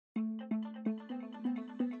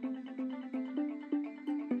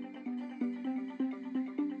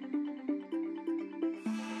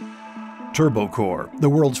Turbocor, the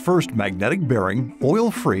world's first magnetic bearing,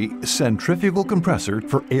 oil-free, centrifugal compressor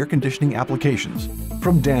for air conditioning applications.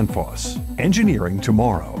 From Danfoss, engineering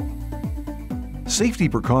tomorrow. Safety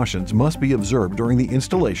precautions must be observed during the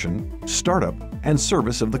installation, startup, and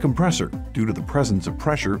service of the compressor due to the presence of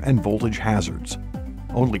pressure and voltage hazards.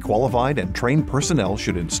 Only qualified and trained personnel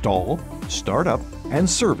should install, start up, and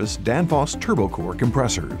service Danfoss Turbocor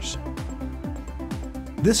compressors.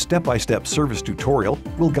 This step-by-step service tutorial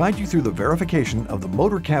will guide you through the verification of the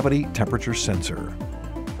motor cavity temperature sensor.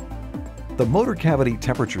 The motor cavity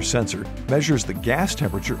temperature sensor measures the gas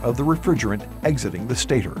temperature of the refrigerant exiting the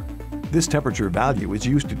stator. This temperature value is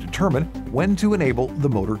used to determine when to enable the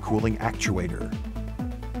motor cooling actuator.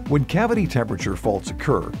 When cavity temperature faults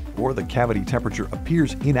occur or the cavity temperature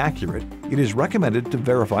appears inaccurate, it is recommended to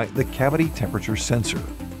verify the cavity temperature sensor.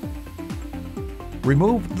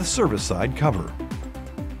 Remove the service side cover.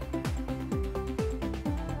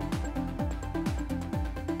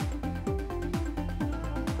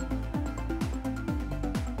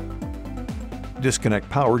 Disconnect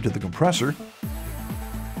power to the compressor.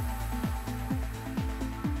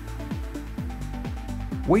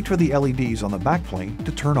 Wait for the LEDs on the backplane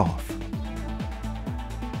to turn off.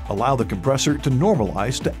 Allow the compressor to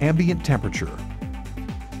normalize to ambient temperature.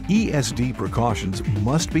 ESD precautions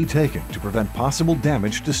must be taken to prevent possible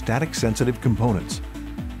damage to static-sensitive components.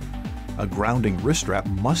 A grounding wrist strap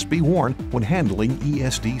must be worn when handling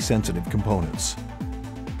ESD-sensitive components.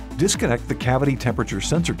 Disconnect the cavity temperature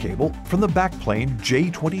sensor cable from the backplane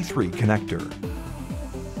J23 connector.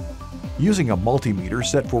 Using a multimeter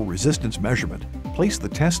set for resistance measurement, place the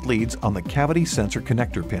test leads on the cavity sensor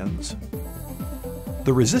connector pins.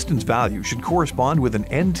 The resistance value should correspond with an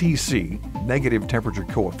NTC, negative temperature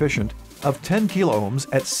coefficient, of 10 kiloohms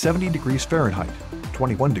at 70 degrees Fahrenheit,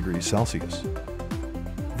 21 degrees Celsius.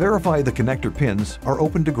 Verify the connector pins are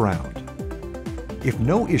open to ground. If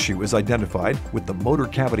no issue is identified with the motor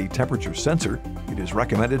cavity temperature sensor, it is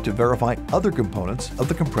recommended to verify other components of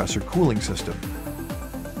the compressor cooling system.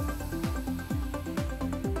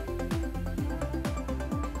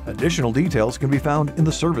 Additional details can be found in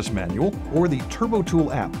the service manual or the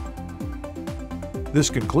TurboTool app.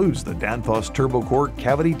 This concludes the Danfoss Turbocor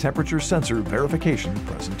Cavity Temperature Sensor Verification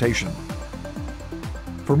presentation.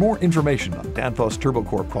 For more information on Danfoss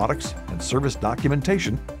Turbocor products and service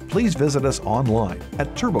documentation, please visit us online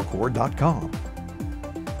at turbocor.com.